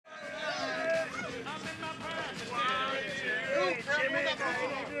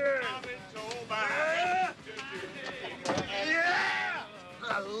Yeah!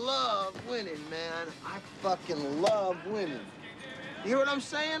 I love winning, man. I fucking love winning. You hear what I'm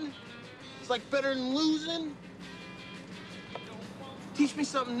saying? It's like better than losing. Teach me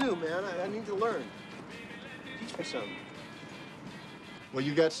something new, man. I need to learn. Teach me something. Well,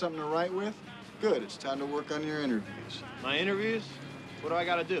 you got something to write with? Good. It's time to work on your interviews. My interviews? What do I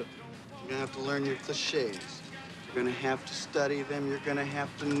gotta do? You're gonna have to learn your cliches. You're gonna have to study them. You're gonna have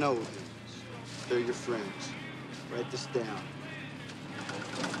to know them. They're your friends. Write this down.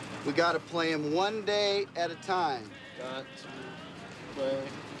 We gotta play them one day at a time. Got to play.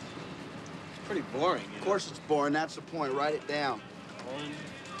 It's pretty boring. Of course it's boring. That's the point. Write it down. One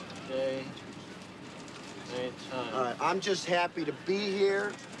day at a time. All right. I'm just happy to be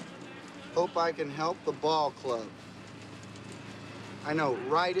here. Hope I can help the ball club. I know.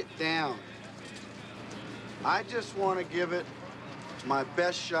 Write it down. I just want to give it my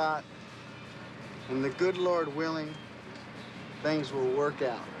best shot, and the good Lord willing, things will work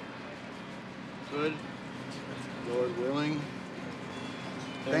out. Good Lord willing.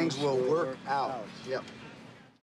 Things will work out. Yep.